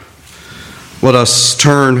Let us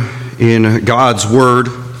turn in God's Word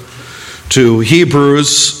to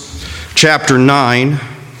Hebrews chapter 9.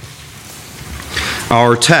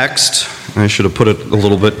 Our text, I should have put it a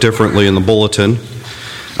little bit differently in the bulletin.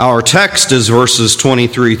 Our text is verses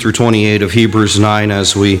 23 through 28 of Hebrews 9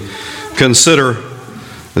 as we consider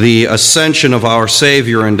the ascension of our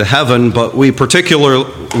Savior into heaven, but we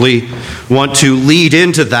particularly want to lead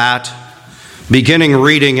into that beginning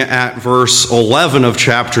reading at verse 11 of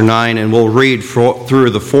chapter 9, and we'll read through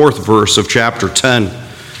the fourth verse of chapter 10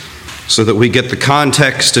 so that we get the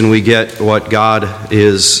context and we get what God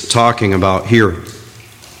is talking about here.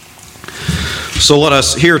 So let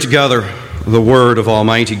us hear together the word of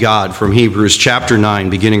Almighty God from Hebrews chapter 9,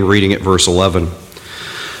 beginning reading at verse 11.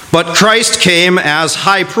 But Christ came as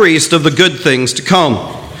high priest of the good things to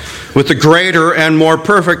come, with the greater and more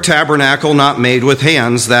perfect tabernacle not made with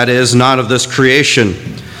hands, that is, not of this creation.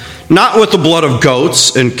 Not with the blood of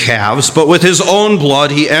goats and calves, but with his own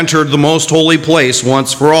blood he entered the most holy place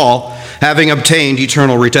once for all, having obtained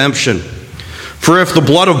eternal redemption. For if the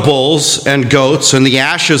blood of bulls and goats and the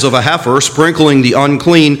ashes of a heifer, sprinkling the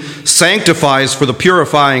unclean, sanctifies for the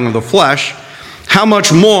purifying of the flesh, how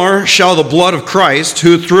much more shall the blood of Christ,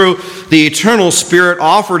 who through the eternal Spirit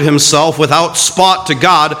offered himself without spot to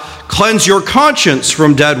God, cleanse your conscience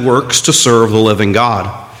from dead works to serve the living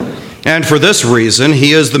God? And for this reason,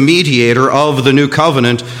 he is the mediator of the new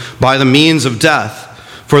covenant by the means of death,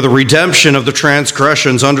 for the redemption of the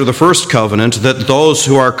transgressions under the first covenant, that those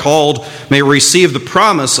who are called may receive the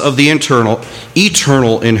promise of the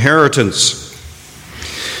eternal inheritance.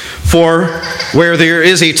 For where there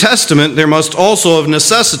is a testament, there must also of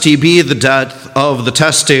necessity be the death of the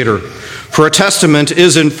testator. For a testament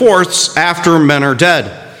is in force after men are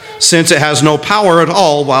dead, since it has no power at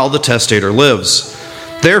all while the testator lives.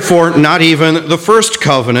 Therefore, not even the first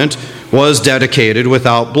covenant was dedicated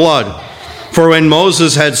without blood. For when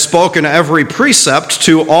Moses had spoken every precept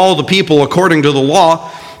to all the people according to the law,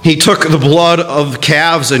 he took the blood of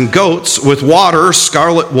calves and goats with water,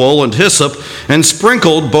 scarlet wool, and hyssop, and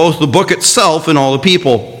sprinkled both the book itself and all the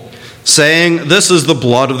people, saying, "This is the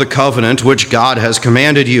blood of the covenant which God has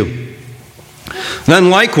commanded you." Then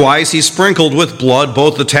likewise he sprinkled with blood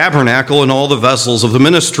both the tabernacle and all the vessels of the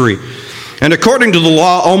ministry. And according to the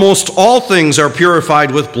law, almost all things are purified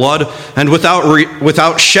with blood, and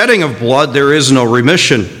without shedding of blood there is no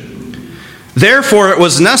remission. Therefore it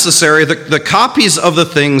was necessary that the copies of the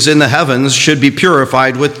things in the heavens should be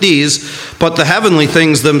purified with these, but the heavenly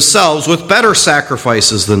things themselves with better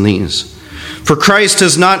sacrifices than these. For Christ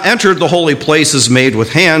has not entered the holy places made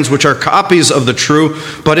with hands, which are copies of the true,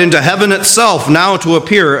 but into heaven itself, now to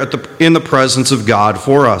appear in the presence of God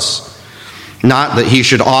for us. Not that he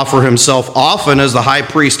should offer himself often as the high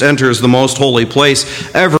priest enters the most holy place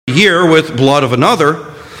every year with blood of another.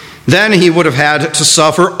 Then he would have had to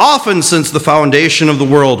suffer often since the foundation of the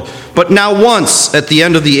world. But now once, at the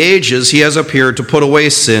end of the ages, he has appeared to put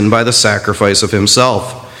away sin by the sacrifice of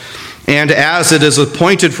himself. And as it is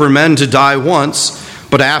appointed for men to die once,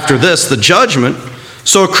 but after this the judgment,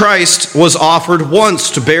 so Christ was offered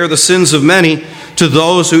once to bear the sins of many. To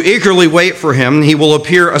those who eagerly wait for him, he will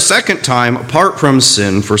appear a second time apart from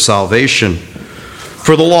sin for salvation.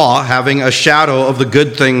 For the law, having a shadow of the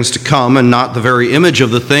good things to come and not the very image of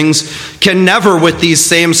the things, can never with these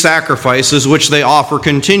same sacrifices which they offer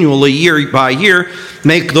continually year by year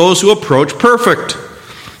make those who approach perfect.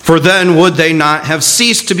 For then would they not have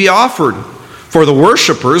ceased to be offered? For the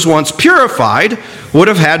worshippers, once purified, would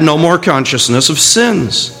have had no more consciousness of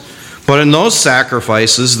sins. But in those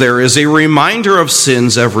sacrifices there is a reminder of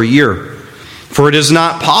sins every year. For it is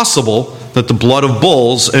not possible that the blood of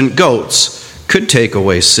bulls and goats could take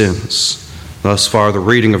away sins. Thus far the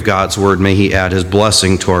reading of God's word. May he add his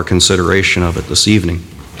blessing to our consideration of it this evening.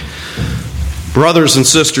 Brothers and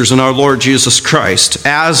sisters in our Lord Jesus Christ,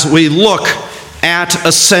 as we look at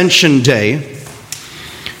Ascension Day,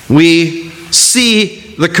 we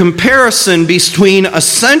see the comparison between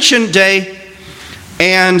Ascension Day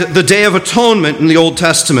and the Day of Atonement in the Old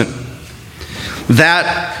Testament.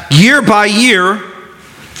 That year by year,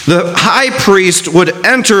 the high priest would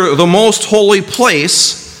enter the most holy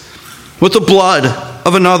place with the blood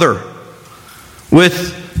of another,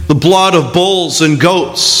 with the blood of bulls and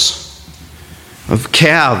goats, of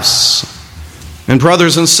calves. And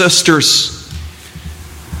brothers and sisters,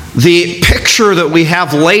 the picture that we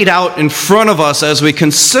have laid out in front of us as we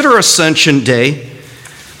consider Ascension Day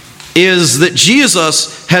is that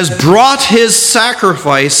Jesus has brought his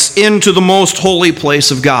sacrifice into the most holy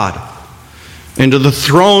place of God, into the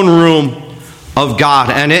throne room of God,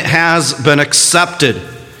 and it has been accepted.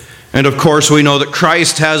 And of course we know that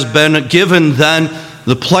Christ has been given then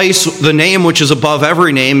the name which is above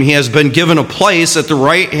every name, he has been given a place at the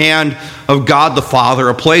right hand of God the Father,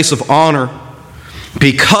 a place of honor,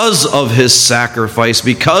 because of his sacrifice,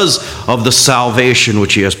 because of the salvation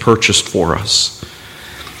which he has purchased for us.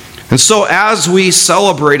 And so as we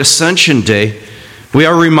celebrate Ascension Day, we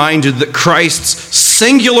are reminded that Christ's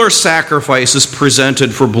singular sacrifice is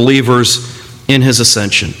presented for believers in his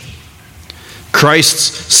ascension.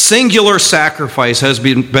 Christ's singular sacrifice has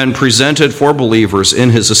been presented for believers in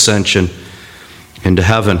his ascension into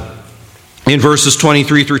heaven. In verses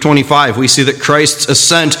 23 through 25, we see that Christ's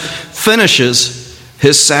ascent finishes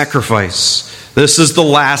his sacrifice. This is the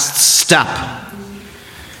last step.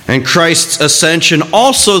 And Christ's ascension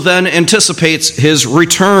also then anticipates his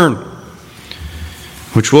return,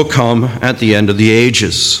 which will come at the end of the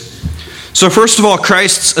ages. So first of all,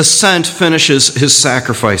 Christ's ascent finishes his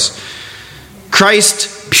sacrifice.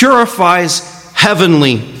 Christ purifies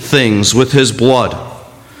heavenly things with his blood.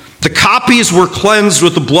 The copies were cleansed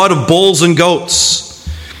with the blood of bulls and goats.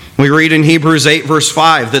 We read in Hebrews 8 verse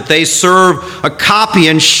 5 that they serve a copy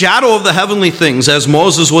and shadow of the heavenly things, as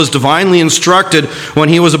Moses was divinely instructed when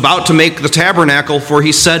he was about to make the tabernacle, for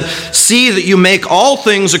he said, "See that you make all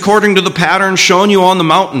things according to the pattern shown you on the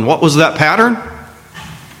mountain." What was that pattern?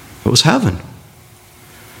 It was heaven.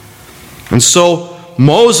 And so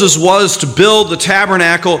Moses was to build the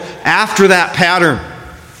tabernacle after that pattern.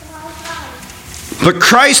 But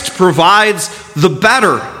Christ provides the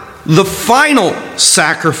better, the final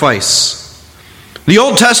sacrifice. The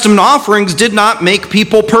Old Testament offerings did not make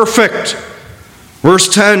people perfect.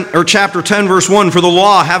 Chapter 10, verse 1, "For the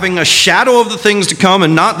law, having a shadow of the things to come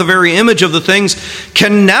and not the very image of the things,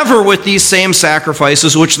 can never with these same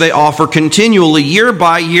sacrifices which they offer continually year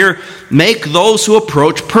by year make those who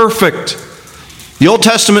approach perfect." The Old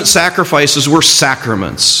Testament sacrifices were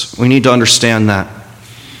sacraments. We need to understand that.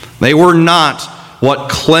 They were not what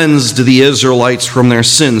cleansed the Israelites from their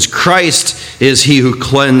sins. Christ is he who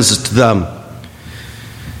cleansed them.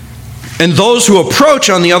 And those who approach,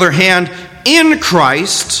 on the other hand, in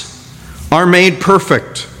Christ, are made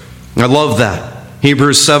perfect. I love that.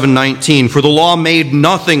 Hebrews 7:19, "For the law made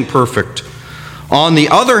nothing perfect. On the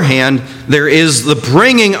other hand, there is the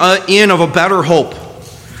bringing in of a better hope,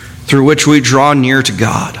 through which we draw near to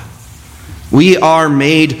God." We are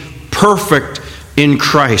made perfect in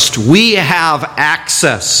Christ. We have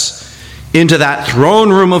access into that throne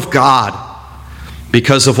room of God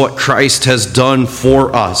because of what Christ has done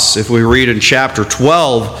for us. If we read in chapter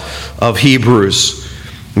 12 of Hebrews,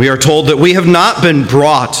 we are told that we have not been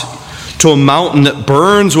brought to a mountain that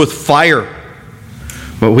burns with fire,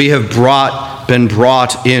 but we have been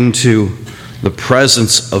brought into the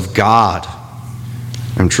presence of God.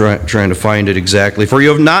 I'm trying to find it exactly. "For you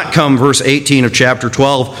have not come," verse 18 of chapter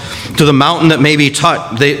 12, "to the mountain that may be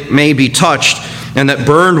touched and that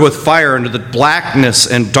burned with fire, into the blackness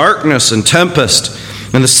and darkness and tempest,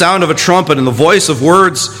 and the sound of a trumpet and the voice of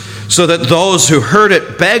words, so that those who heard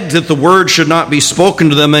it begged that the word should not be spoken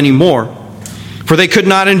to them any more. For they could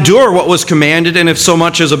not endure what was commanded, and if so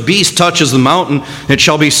much as a beast touches the mountain, it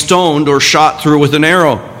shall be stoned or shot through with an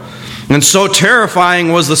arrow. And so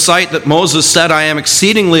terrifying was the sight that Moses said, 'I am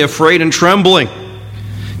exceedingly afraid and trembling.'"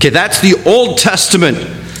 Okay, that's the Old Testament.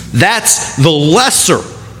 That's the lesser.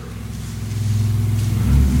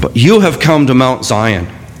 But you have come to Mount Zion,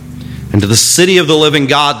 and to the city of the living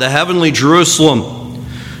God, the heavenly Jerusalem,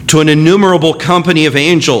 to an innumerable company of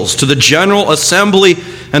angels, to the general assembly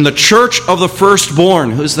and the church of the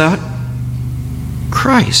firstborn. Who's that?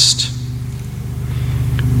 Christ.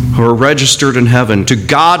 Who are registered in heaven, to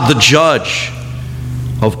God the judge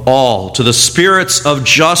of all, to the spirits of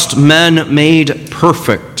just men made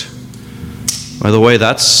perfect. By the way,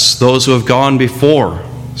 that's those who have gone before.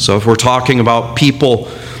 So if we're talking about people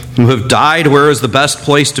who have died, where is the best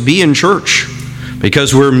place to be in church?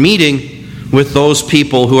 Because we're meeting with those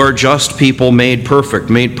people who are just people made perfect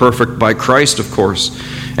by Christ, of course,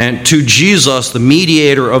 and to Jesus, the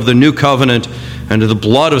mediator of the new covenant, and to the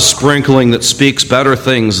blood of sprinkling that speaks better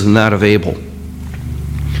things than that of Abel.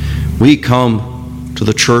 We come to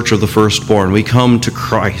the church of the firstborn. We come to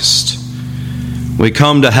Christ. We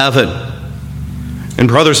come to heaven. And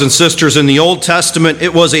brothers and sisters, in the Old Testament,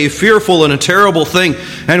 it was a fearful and a terrible thing,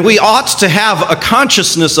 and we ought to have a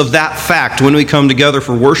consciousness of that fact when we come together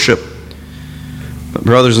for worship. But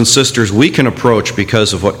brothers and sisters, we can approach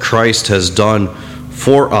because of what Christ has done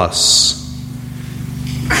for us.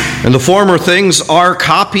 And the former things are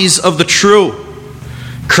copies of the true.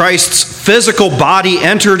 Christ's physical body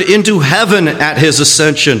entered into heaven at his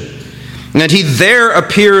ascension, and he there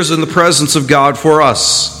appears in the presence of God for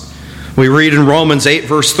us. We read in Romans 8,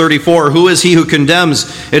 verse 34, "Who is he who condemns?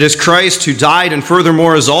 It is Christ who died and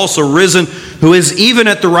furthermore is also risen, who is even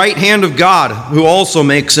at the right hand of God, who also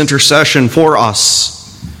makes intercession for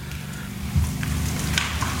us."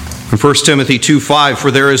 In 1 Timothy 2:5,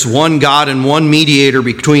 "For there is one God and one mediator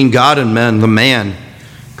between God and men, the man,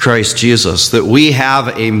 Christ Jesus," that we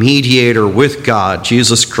have a mediator with God,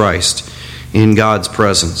 Jesus Christ, in God's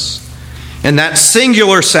presence. And that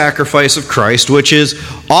singular sacrifice of Christ, which is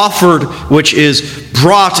offered, which is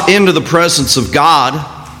brought into the presence of God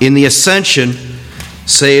in the ascension,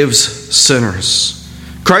 saves sinners.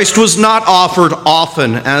 Christ was not offered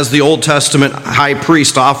often as the Old Testament high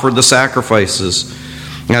priest offered the sacrifices.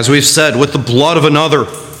 As we've said, with the blood of another.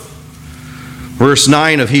 Verse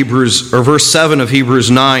 7 of Hebrews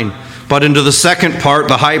 9. "But into the second part,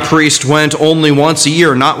 the high priest went only once a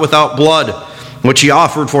year, not without blood, which he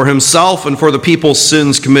offered for himself and for the people's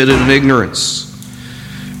sins committed in ignorance."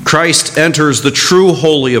 Christ enters the true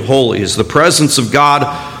Holy of Holies, the presence of God,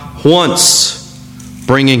 once,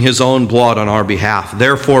 bringing his own blood on our behalf.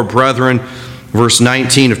 "Therefore, brethren," verse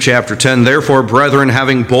 19 of chapter 10, "Therefore, brethren,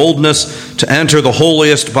 having boldness to enter the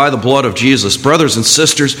holiest by the blood of Jesus." Brothers and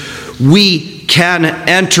sisters, we can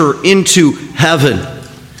enter into heaven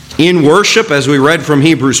in worship, as we read from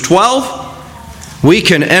Hebrews 12. We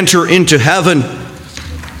can enter into heaven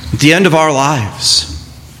at the end of our lives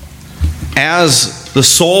as the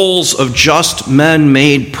souls of just men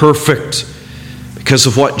made perfect because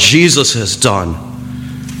of what Jesus has done.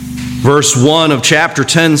 Verse 1 of chapter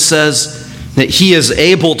 10 says that he is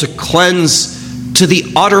able to cleanse to the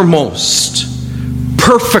uttermost,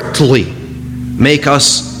 perfectly make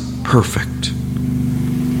us perfect.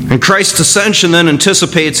 And Christ's ascension then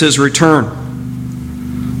anticipates his return,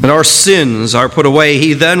 that our sins are put away.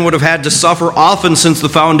 He then would have had to suffer often since the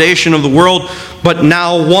foundation of the world, but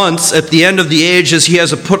now once at the end of the ages he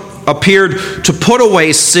has appeared to put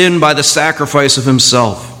away sin by the sacrifice of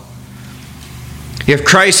himself. If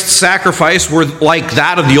Christ's sacrifice were like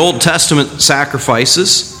that of the Old Testament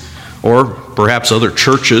sacrifices, or perhaps other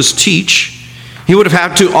churches teach, he would have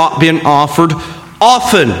had to been offered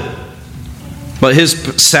often. But his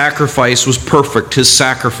sacrifice was perfect. His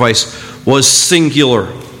sacrifice was singular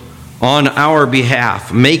on our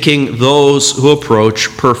behalf, making those who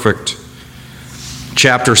approach perfect.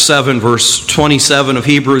 Chapter 7, verse 27 of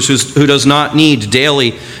Hebrews, who does not need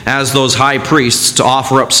daily, as those high priests, to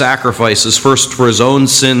offer up sacrifices, first for his own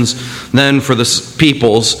sins, then for the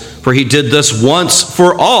people's, for he did this once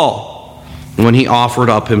for all when he offered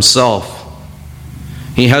up himself.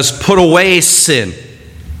 He has put away sin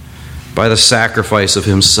by the sacrifice of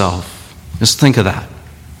himself. Just think of that.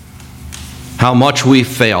 How much we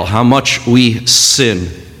fail, how much we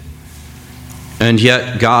sin. And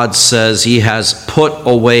yet God says he has put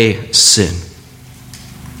away sin.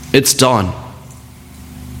 It's done.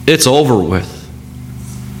 It's over with.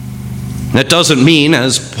 That doesn't mean,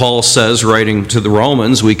 as Paul says, writing to the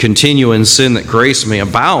Romans, we continue in sin that grace may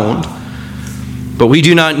abound. But we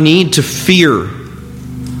do not need to fear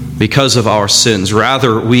because of our sins.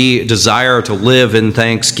 Rather, we desire to live in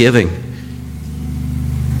thanksgiving.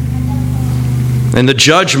 And the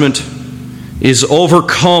judgment is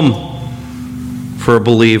overcome for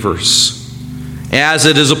believers, as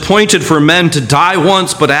it is appointed for men to die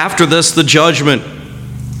once, but after this the judgment.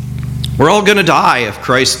 We're all going to die if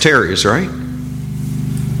Christ tarries, right?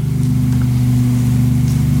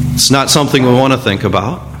 It's not something we want to think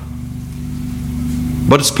about,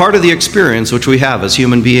 but it's part of the experience which we have as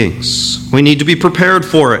human beings. We need to be prepared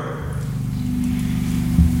for it.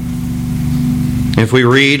 If we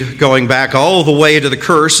read, going back all the way to the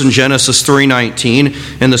curse in Genesis 3:19,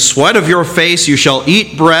 "In the sweat of your face you shall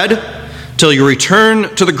eat bread till you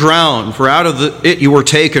return to the ground, for out of it you were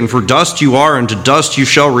taken, for dust you are, and to dust you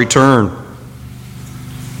shall return."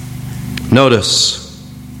 Notice,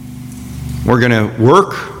 we're going to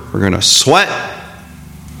work, we're going to sweat,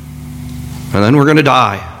 and then we're going to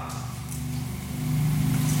die.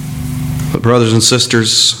 But brothers and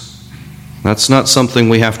sisters, that's not something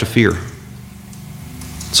we have to fear.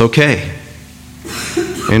 It's okay.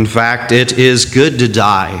 In fact, it is good to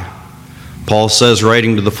die. Paul says,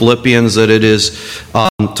 writing to the Philippians, that it is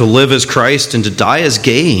to live as Christ and to die as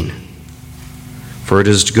gain. For it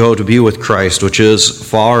is to go to be with Christ, which is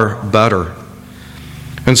far better.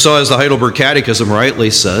 And so, as the Heidelberg Catechism rightly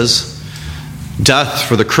says, death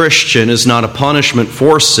for the Christian is not a punishment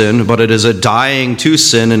for sin, but it is a dying to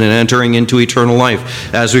sin and an entering into eternal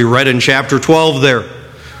life. As we read in chapter 12 there,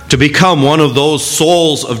 to become one of those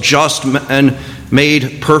souls of just men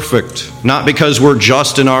made perfect, not because we're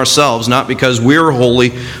just in ourselves, not because we're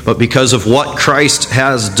holy, but because of what Christ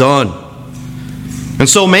has done. And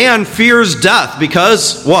so man fears death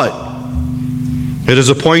because what? It is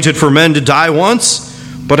appointed for men to die once,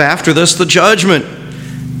 but after this the judgment.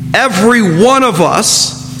 Every one of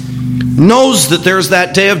us knows that there's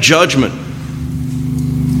that day of judgment.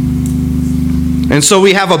 And so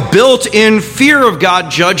we have a built-in fear of God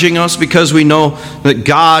judging us because we know that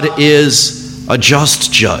God is a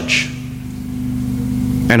just judge.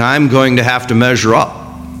 And I'm going to have to measure up.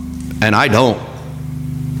 And I don't.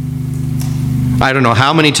 I don't know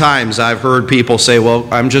how many times I've heard people say,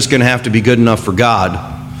 well, I'm just going to have to be good enough for God.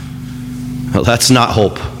 Well, that's not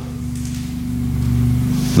hope.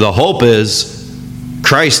 The hope is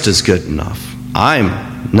Christ is good enough.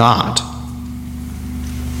 I'm not.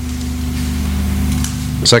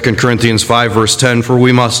 2 Corinthians 5 verse 10, for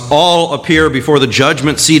we must all appear before the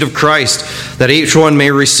judgment seat of Christ, that each one may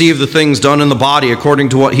receive the things done in the body according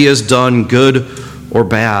to what he has done, good or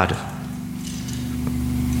bad.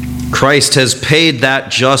 Christ has paid that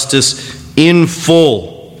justice in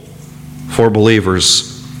full for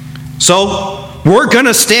believers. So, we're going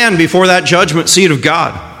to stand before that judgment seat of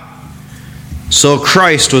God. So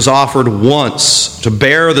Christ was offered once to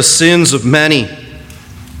bear the sins of many.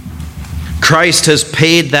 Christ has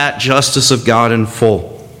paid that justice of God in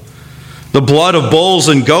full. The blood of bulls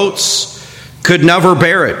and goats could never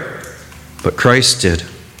bear it, but Christ did.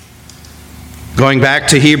 Going back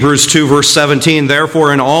to Hebrews 2 verse 17,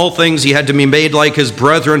 therefore in all things he had to be made like his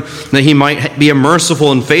brethren, that he might be a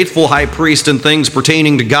merciful and faithful high priest in things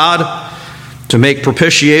pertaining to God, to make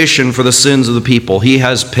propitiation for the sins of the people. He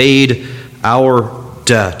has paid our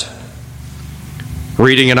debt.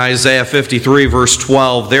 Reading in Isaiah 53 verse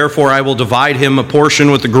 12, therefore I will divide him a portion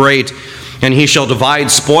with the great, and he shall divide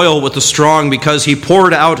spoil with the strong, because he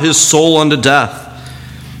poured out his soul unto death,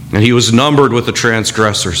 and he was numbered with the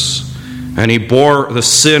transgressors, and he bore the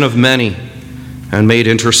sin of many, and made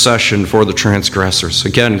intercession for the transgressors.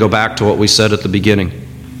 Again, go back to what we said at the beginning.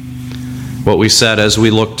 What we said as we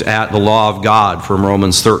looked at the law of God from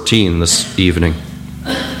Romans 13 this evening.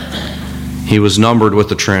 He was numbered with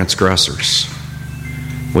the transgressors.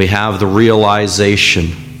 We have the realization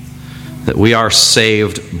that we are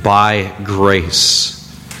saved by grace,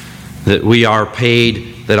 that we are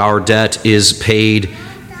paid, that our debt is paid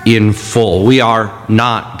in full. We are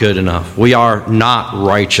not good enough. We are not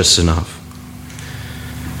righteous enough.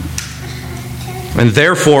 And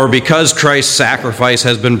therefore, because Christ's sacrifice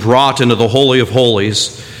has been brought into the Holy of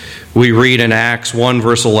Holies, we read in Acts 1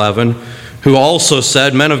 verse 11, who also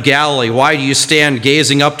said, men of Galilee, why do you stand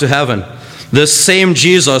gazing up to heaven? This same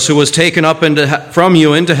Jesus who was taken up from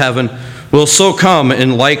you into heaven will so come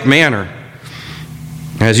in like manner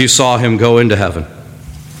as you saw him go into heaven.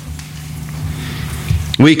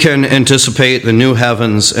 We can anticipate the new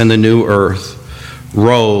heavens and the new earth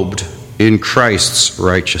robed in Christ's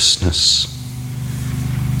righteousness.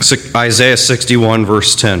 Isaiah 61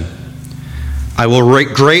 verse 10. I will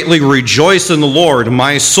greatly rejoice in the Lord.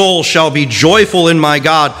 My soul shall be joyful in my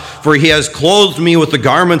God, for he has clothed me with the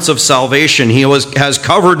garments of salvation. He has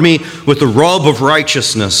covered me with the robe of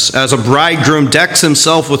righteousness, as a bridegroom decks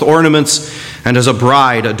himself with ornaments, and as a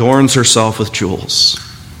bride adorns herself with jewels.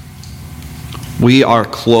 We are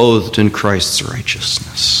clothed in Christ's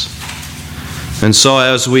righteousness. And so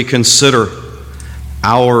as we consider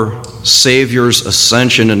our Savior's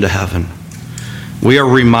ascension into heaven, we are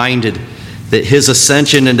reminded that his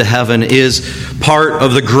ascension into heaven is part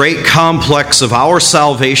of the great complex of our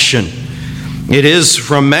salvation. It is,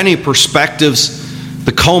 from many perspectives,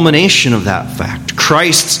 the culmination of that fact.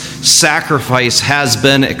 Christ's sacrifice has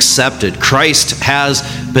been accepted. Christ has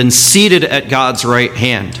been seated at God's right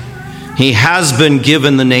hand. He has been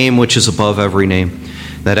given the name which is above every name,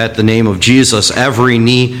 that at the name of Jesus every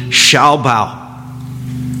knee shall bow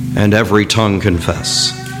and every tongue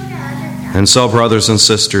confess. And so, brothers and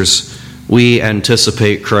sisters, we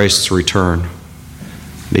anticipate Christ's return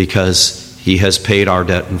because he has paid our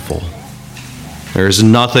debt in full. There is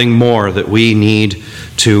nothing more that we need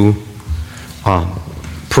to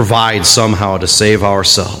provide somehow to save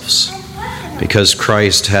ourselves, because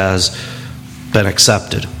Christ has been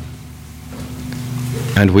accepted.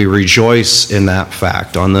 And we rejoice in that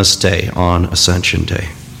fact on this day, on Ascension Day.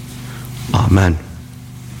 Amen.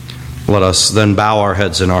 Let us then bow our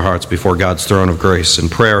heads and our hearts before God's throne of grace in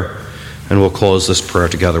prayer, and we'll close this prayer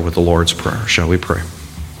together with the Lord's Prayer. Shall we pray?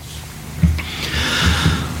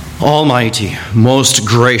 Almighty, most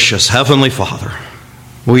gracious Heavenly Father,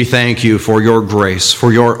 we thank you for your grace,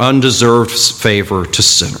 for your undeserved favor to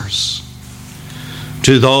sinners,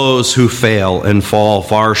 to those who fail and fall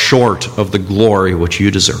far short of the glory which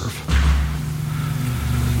you deserve,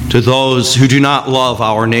 to those who do not love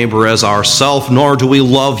our neighbor as ourself, nor do we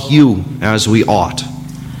love you as we ought.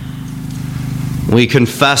 We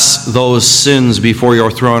confess those sins before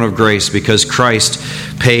your throne of grace because Christ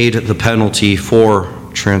paid the penalty for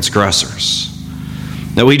transgressors.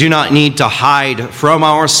 That we do not need to hide from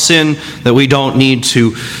our sin, that we don't need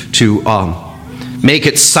to make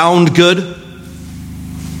it sound good,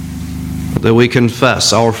 that we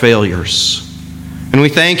confess our failures. And we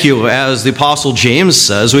thank you, as the Apostle James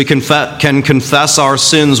says, we can confess our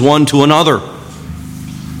sins one to another.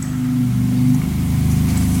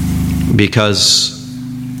 Because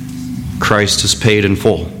Christ has paid in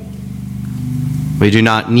full. We do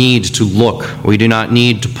not need to look. We do not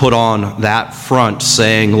need to put on that front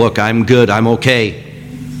saying, look, I'm good, I'm okay.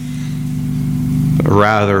 But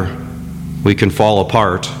rather, we can fall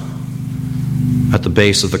apart at the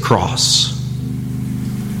base of the cross,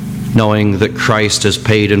 knowing that Christ has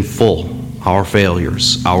paid in full our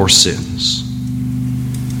failures, our sins.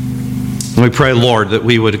 And we pray, Lord, that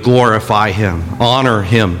we would glorify him, honor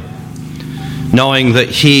him, knowing that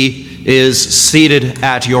he is seated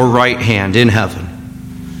at your right hand in heaven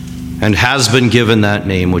and has been given that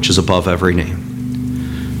name which is above every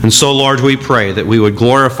name. And so, Lord, we pray that we would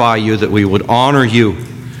glorify you, that we would honor you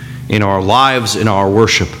in our lives, in our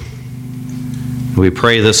worship. We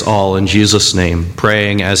pray this all in Jesus' name,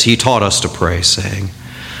 praying as he taught us to pray, saying,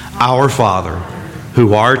 Our Father,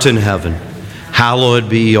 who art in heaven, hallowed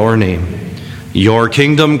be your name. Your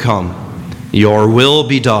kingdom come, your will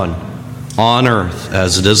be done, on earth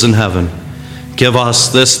as it is in heaven. Give us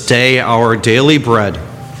this day our daily bread,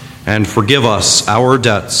 and forgive us our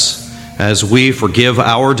debts, as we forgive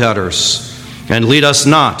our debtors. And lead us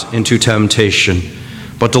not into temptation,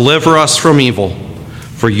 but deliver us from evil.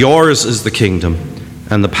 For yours is the kingdom,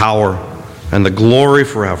 and the power, and the glory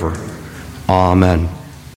forever. Amen.